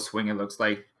vanilla swing, it looks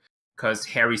like. Because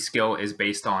Harry's skill is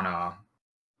based on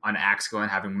Axel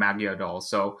and having Magia Doll.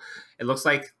 So it looks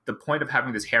like the point of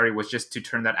having this Harry was just to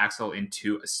turn that Axel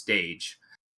into a stage.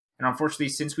 And unfortunately,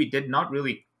 since we did not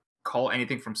really call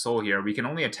anything from Soul here, we can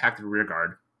only attack the rear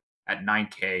guard at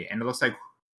 9k. And it looks like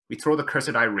we throw the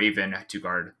Cursed Eye Raven to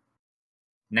guard.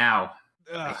 Now,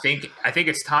 I think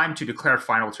it's time to declare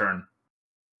final turn.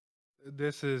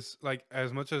 This is like,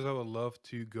 as much as I would love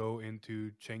to go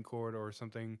into Chain Cord or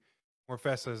something,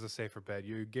 Morfessa is the safer bet.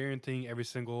 You're guaranteeing every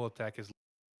single attack is.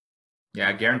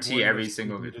 Yeah, guarantee every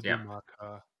single. Yeah.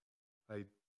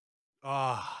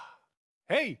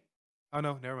 Hey. Oh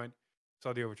no, never mind.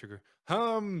 Saw the over trigger.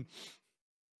 Trying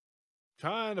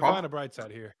to find a bright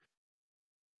side here.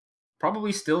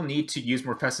 Probably still need to use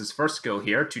Morfessa's first skill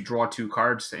here to draw 2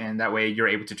 cards, and that way you're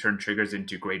able to turn triggers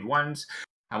into grade 1s.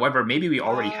 However, maybe we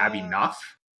already have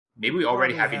enough. Maybe we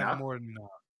already have enough. More than enough.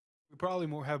 We probably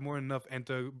have more than enough. And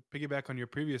to piggyback on your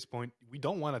previous point, we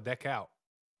don't want to deck out.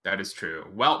 That is true.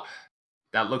 Well,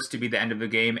 that looks to be the end of the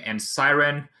game. And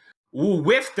Siren,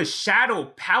 with the Shadow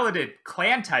Paladin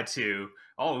clan tattoo.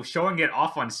 Oh, showing it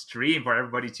off on stream for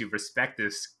everybody to respect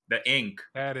the ink.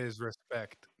 That is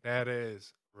respect. That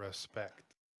is respect.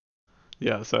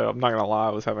 Yeah, so I'm not gonna lie,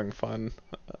 I was having fun.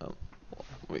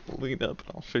 Wait, lean up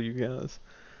and I'll show you guys.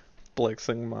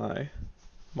 Flexing my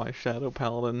Shadow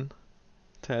Paladin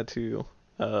tattoo.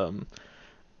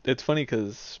 It's funny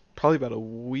because probably about a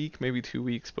week, maybe 2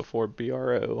 weeks before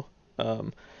BRO,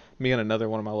 me and another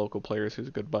one of my local players who's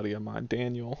a good buddy of mine,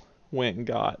 Daniel, went and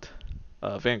got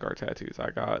Vanguard tattoos.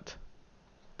 I got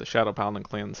the Shadow Paladin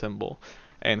clan symbol,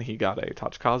 and he got a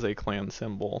Tachikaze clan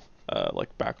symbol,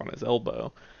 like back on his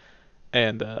elbow.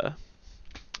 And I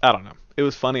don't know. It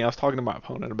was funny. I was talking to my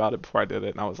opponent about it before I did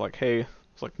it, and I was like, "Hey,"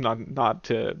 it's like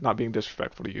not being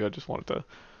disrespectful to you. I just wanted to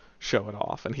show it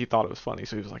off, and he thought it was funny,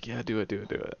 so he was like, "Yeah, do it."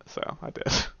 So I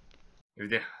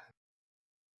did.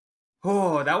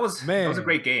 Oh, that was a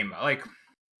great game. Like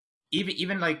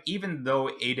even though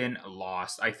Aiden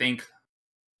lost, I think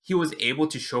he was able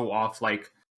to show off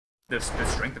like the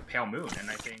strength of Pale Moon, and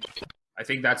I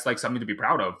think that's like something to be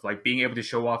proud of. Like being able to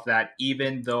show off that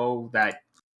even though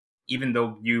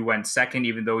you went second,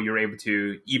 even though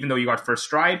you got first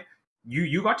stride,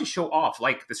 you got to show off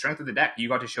like the strength of the deck. You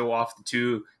got to show off the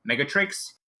 2 Mega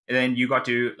Tricks, and then you got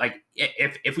to like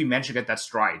if we manage to get that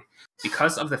stride,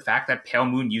 because of the fact that Pale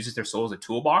Moon uses their soul as a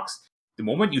toolbox. The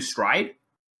moment you stride,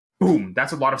 boom,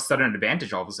 that's a lot of sudden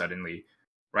advantage all of a suddenly,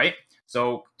 right?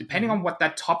 So depending on what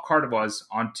that top card was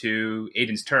onto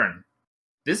Aiden's turn,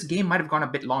 this game might have gone a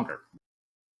bit longer.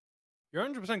 You're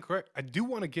 100% correct. I do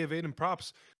want to give Aiden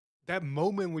props. That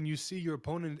moment when you see your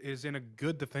opponent is in a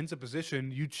good defensive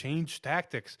position, you change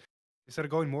tactics. Instead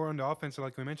of going more on the offense,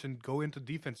 like we mentioned, go into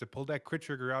defense to pull that crit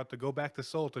trigger out, to go back to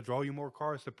soul, to draw you more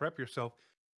cards, to prep yourself.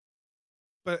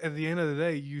 But at the end of the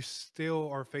day, you still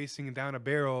are facing down a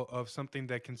barrel of something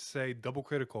that can say double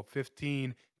critical,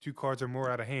 15, 2 cards or more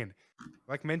out of hand.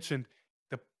 Like mentioned,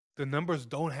 the the numbers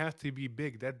don't have to be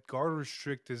big. That guard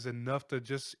restrict is enough to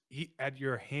just eat at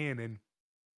your hand, and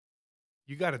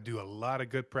you got to do a lot of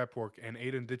good prep work. And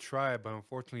Aiden did try it, but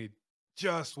unfortunately, it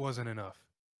just wasn't enough.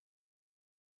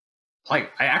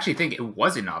 Like, I actually think it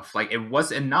was enough. Like, it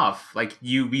was enough. Like,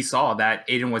 we saw that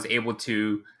Aiden was able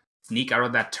to sneak out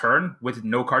of that turn with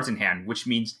no cards in hand, which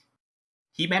means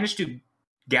he managed to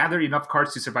gather enough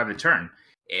cards to survive the turn.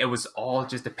 It was all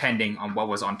just depending on what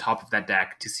was on top of that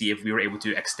deck to see if we were able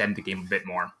to extend the game a bit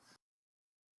more.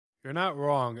 You're not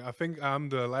wrong. I think I'm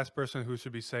the last person who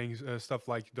should be saying stuff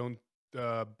like "Don't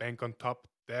bank on top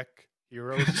deck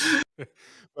heroes,"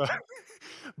 but,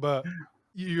 but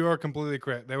you are completely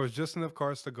correct. There was just enough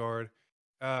cards to guard.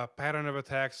 Pattern of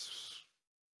attacks.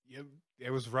 It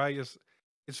was right.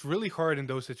 It's really hard in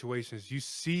those situations. You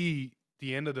see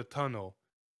the end of the tunnel,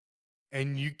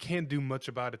 and you can't do much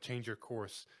about it. Change your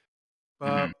course.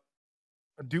 But Mhm.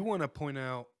 I do want to point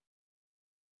out.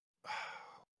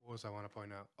 What was I want to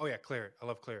point out? Oh yeah, Claret. I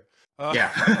love Claret.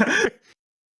 Yeah.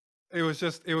 It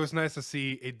was nice to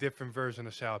see a different version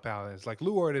of Shadow Paladins. Like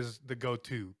Luard is the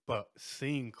go-to, but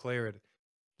seeing Claret,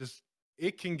 just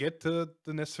it can get to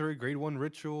the necessary grade 1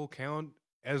 ritual count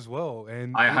as well,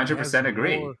 and I it has 100%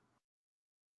 agree. more.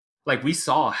 Like, we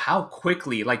saw how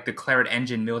quickly, like, the Claret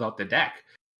engine milled out the deck.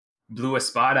 Blue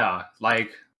Espada,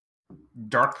 like,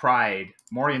 Dark Pride,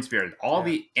 Morian Spirit,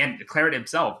 and Claret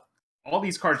himself, all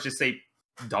these cards just say,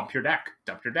 dump your deck,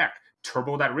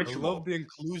 turbo that I ritual. love the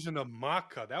inclusion of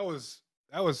Maka. That was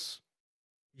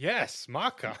yes,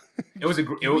 Maka. It was a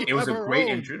great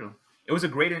intruder. It was a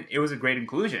great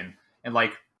inclusion. And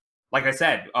like I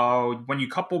said, when you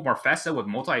couple Morfessa with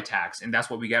multi attacks, and that's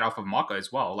what we get off of Maka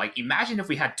as well. Like, imagine if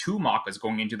we had 2 Makas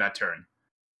going into that turn.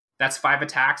 That's 5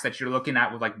 attacks that you're looking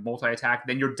at with like multi attack.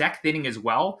 Then your deck thinning as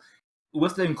well.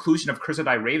 With the inclusion of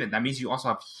Chrysadite Raven, that means you also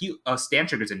have stand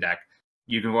triggers in deck.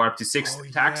 You can go up to 6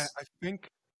 attacks. Yeah,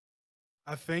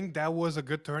 I think that was a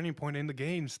good turning point in the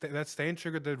game. That stand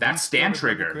trigger, that stand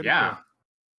trigger, yeah.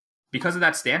 Because of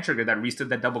that stand trigger that restood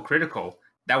that double critical,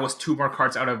 that was 2 more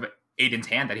cards out of Aiden's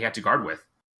hand that he had to guard with.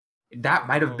 That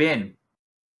might have been.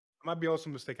 I might be also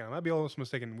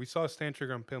mistaken. We saw a stand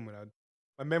trigger on Pillman.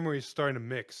 My memory is starting to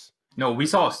mix. No, we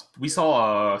saw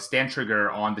a stand trigger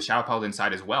on the Shadow Paladin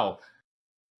side as well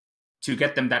to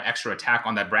get them that extra attack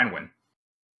on that Branwyn.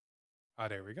 Ah,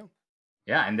 there we go.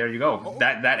 Yeah, and there you go. Oh.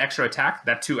 That extra attack,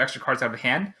 that 2 extra cards out of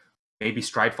hand, maybe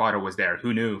Stride Fodder was there.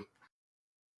 Who knew?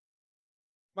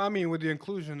 Well, I mean, with the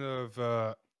inclusion of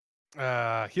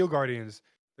Heal Guardians,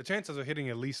 the chances of hitting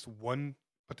at least one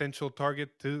potential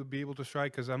target to be able to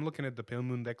strike, because I'm looking at the Pale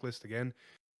Moon deck list again.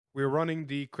 We're running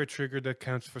the crit trigger that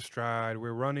counts for Stride.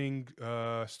 We're running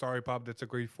Starry Pop that's a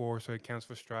grade 4, so it counts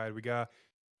for Stride. We got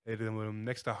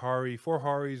next to Hari, 4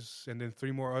 Haris, and then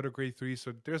 3 more other grade 3s.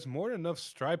 So there's more than enough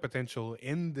Stride potential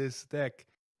in this deck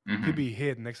to be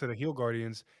hit next to the Heal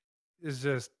Guardians. It's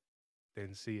just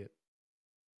didn't see it.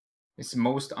 It's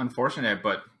most unfortunate,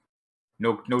 but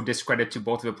no discredit to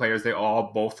both of the players. They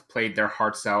both played their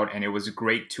hearts out, and it was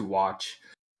great to watch.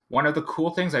 One of the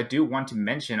cool things I do want to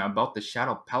mention about the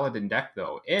Shadow Paladin deck,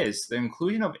 though, is the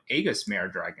inclusion of Aegis Mare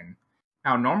Dragon.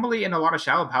 Now, normally in a lot of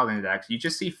Shadow Paladin decks, you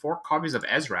just see 4 copies of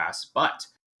Ezras, but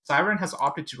Siren has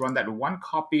opted to run that 1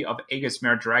 copy of Aegis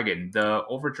Mare Dragon, the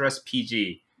Overdressed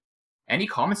PG. Any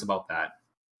comments about that?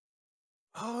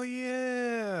 Oh,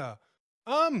 yeah.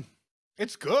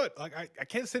 It's good. Like, I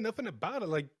can't say nothing about it.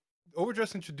 Like,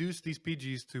 Overdress introduced these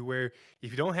PGs to where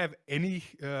if you don't have any,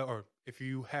 or if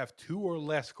you have 2 or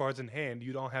less cards in hand,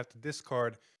 you don't have to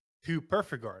discard 2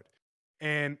 Perfect Guard.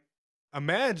 And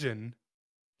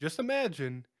just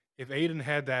imagine if Aiden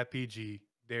had that PG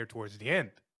there towards the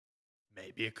end.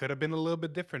 Maybe it could have been a little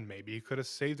bit different. Maybe he could have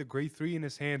saved a grade 3 in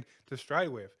his hand to stride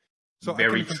with. So I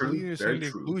can completely understand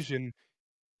the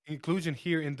inclusion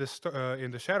here in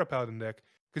the Shadow Paladin deck,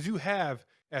 because you have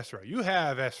Esra.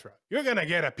 You're gonna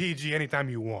get a PG anytime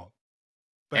you want.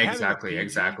 But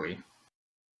exactly.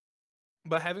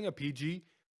 But having a PG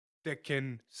that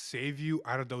can save you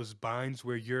out of those binds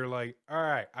where you're like, all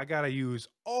right, I gotta use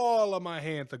all of my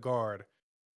hand to guard.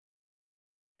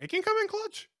 It can come in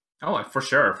clutch. Oh, for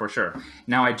sure.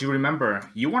 Now, I do remember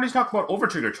you wanted to talk about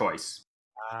Overtrigger choice.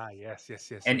 Ah, yes.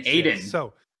 And Aiden. Yes.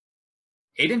 So,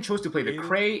 Aiden chose to play the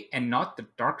Cray and not the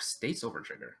Dark States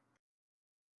Overtrigger.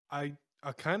 I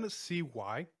kind of see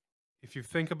why. If you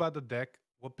think about the deck,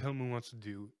 what Pillman wants to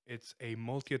do, it's a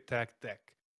multi-attack deck.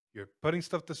 You're putting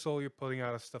stuff to soul, you're putting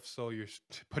out of stuff soul, you're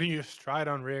putting your stride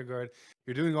on rear guard,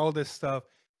 you're doing all this stuff.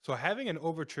 So having an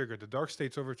overtrigger, the Dark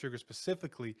States overtrigger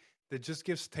specifically, that just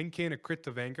gives 10k and a crit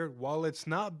to Vanguard, while it's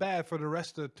not bad for the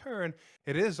rest of the turn,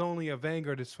 it is only a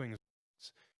Vanguard that swings.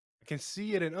 I can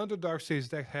see it in other Dark States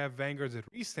that have Vanguards that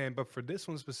restand, but for this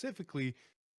one specifically,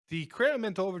 the crit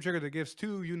elemental overtrigger that gives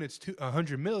 2 units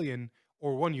 100 million,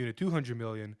 or 1 unit 200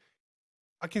 million,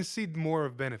 I can see more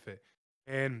of benefit.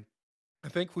 And I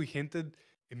think we hinted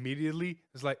immediately,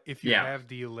 it's like if you Yeah. have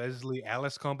the Leslie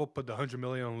Alice combo, put the 100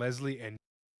 million on Leslie and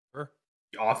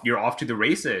You're off to the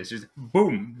races. Just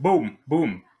boom, boom,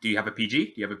 boom. Do you have a PG?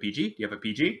 Do you have a PG? Do you have a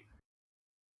PG?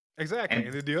 exactly.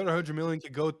 And the other 100 million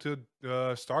could go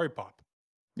to Starry Pop.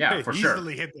 Yeah, Hey, for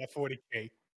easily sure. hit that 40k.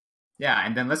 Yeah,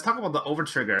 and then let's talk about the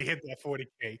overtrigger. Hit that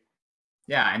 40k.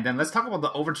 Yeah, and then let's talk about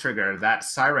the overtrigger that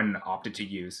Siren opted to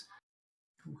use.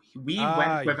 We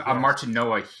went with a Yes.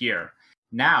 Martinoa here.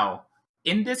 Now,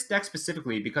 in this deck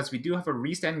specifically, because we do have a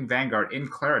restanding Vanguard in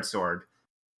Claret Sword,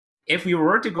 if we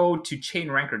were to go to Chain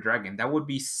Ranker Dragon, that would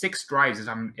be 6 drives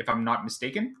if I'm not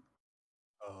mistaken.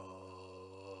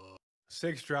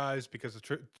 6 drives because of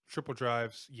triple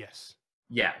drives, yes.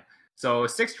 Yeah. So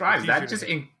 6 drives, that just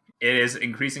it is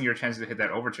increasing your chances to hit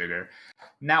that overtrigger.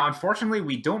 Now, unfortunately,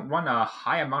 we don't run a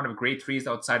high amount of grade 3s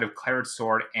outside of Claret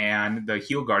Sword and the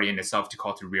Heal Guardian itself to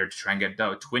call to rear to try and get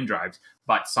the twin drives,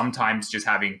 but sometimes just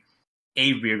having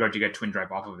a rear guard to get twin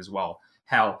drive off of as well.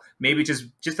 Hell, maybe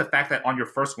just the fact that on your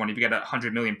first one, if you get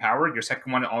 100 million power, your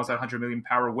second one also 100 million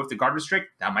power with the guard restrict,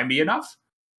 that might be enough.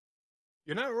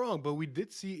 You're not wrong, but we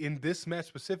did see in this match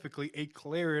specifically a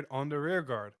Claret on the rear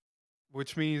guard,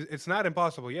 which means it's not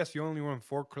impossible. Yes, you only run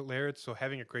 4 Clarets, so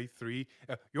having a grade 3,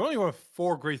 you only run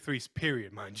 4 grade 3s,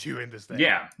 period, mind you, in this deck.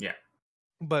 Yeah, yeah.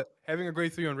 But having a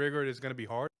grade 3 on rear guard is going to be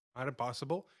hard, not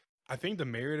impossible. I think the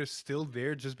merit is still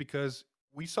there just because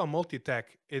we saw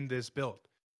multi-attack in this build.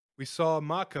 We saw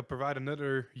Maka provide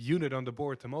another unit on the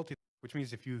board to multi, which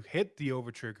means if you hit the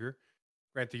overtrigger,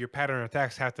 granted your pattern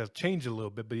attacks have to change a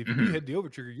little bit, but if you do hit the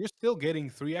overtrigger, you're still getting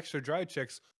 3 extra drive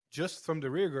checks just from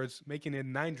the rear guards, making it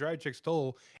 9 drive checks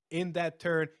total in that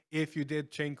turn if you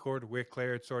did chain cord with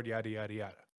Claret Sword, yada, yada,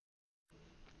 yada.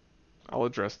 I'll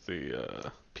address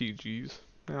the PGs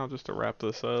now just to wrap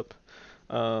this up.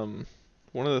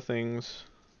 One of the things,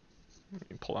 let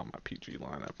me pull out my PG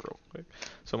lineup real quick.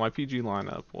 So my PG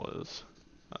lineup was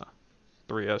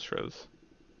 3 Estras,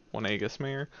 1 Aegis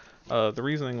Mare. The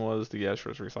reasoning was the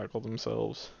Estras recycled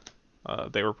themselves.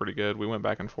 They were pretty good. We went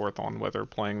back and forth on whether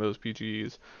playing those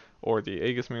PGs or the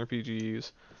Aegis Mare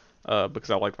PGs because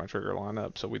I liked my trigger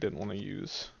lineup, so we didn't want to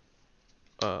use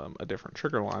a different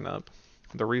trigger lineup.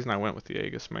 The reason I went with the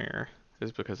Aegis Mare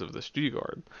is because of this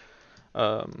G-Guard.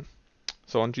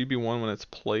 So on GB1, when it's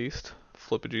placed,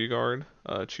 flip a G-Guard,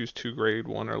 choose 2 grade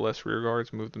 1 or less rear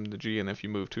guards, move them to G, and if you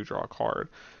move 2, draw a card.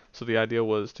 So the idea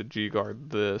was to G-Guard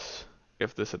this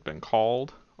if this had been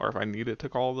called, or if I needed to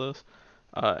call this,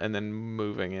 and then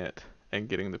moving it and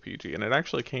getting the PG. And it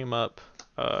actually came up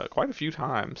quite a few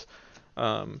times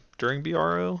during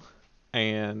BRO,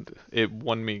 and it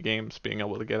won me games being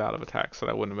able to get out of attacks that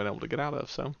I wouldn't have been able to get out of.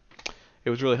 So it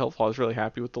was really helpful. I was really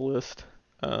happy with the list.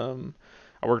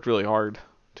 I worked really hard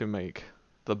to make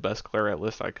the best Claret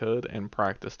list I could and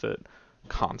practiced it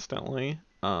constantly.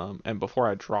 And before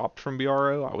I dropped from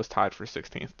BRO, I was tied for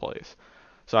 16th place.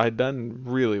 So I had done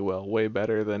really well, way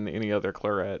better than any other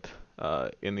Claret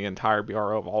in the entire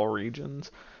BRO of all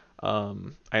regions. I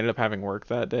ended up having work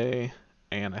that day,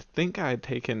 and I think I had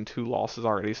taken 2 losses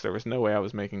already, so there was no way I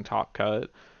was making top cut.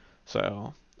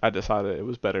 So I decided it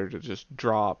was better to just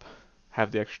drop,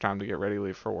 have the extra time to get ready,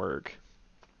 leave for work.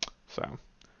 So,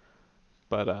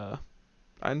 but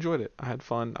I enjoyed it. I had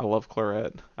fun. I love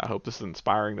Claret. I hope this is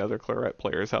inspiring to other Claret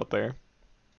players out there.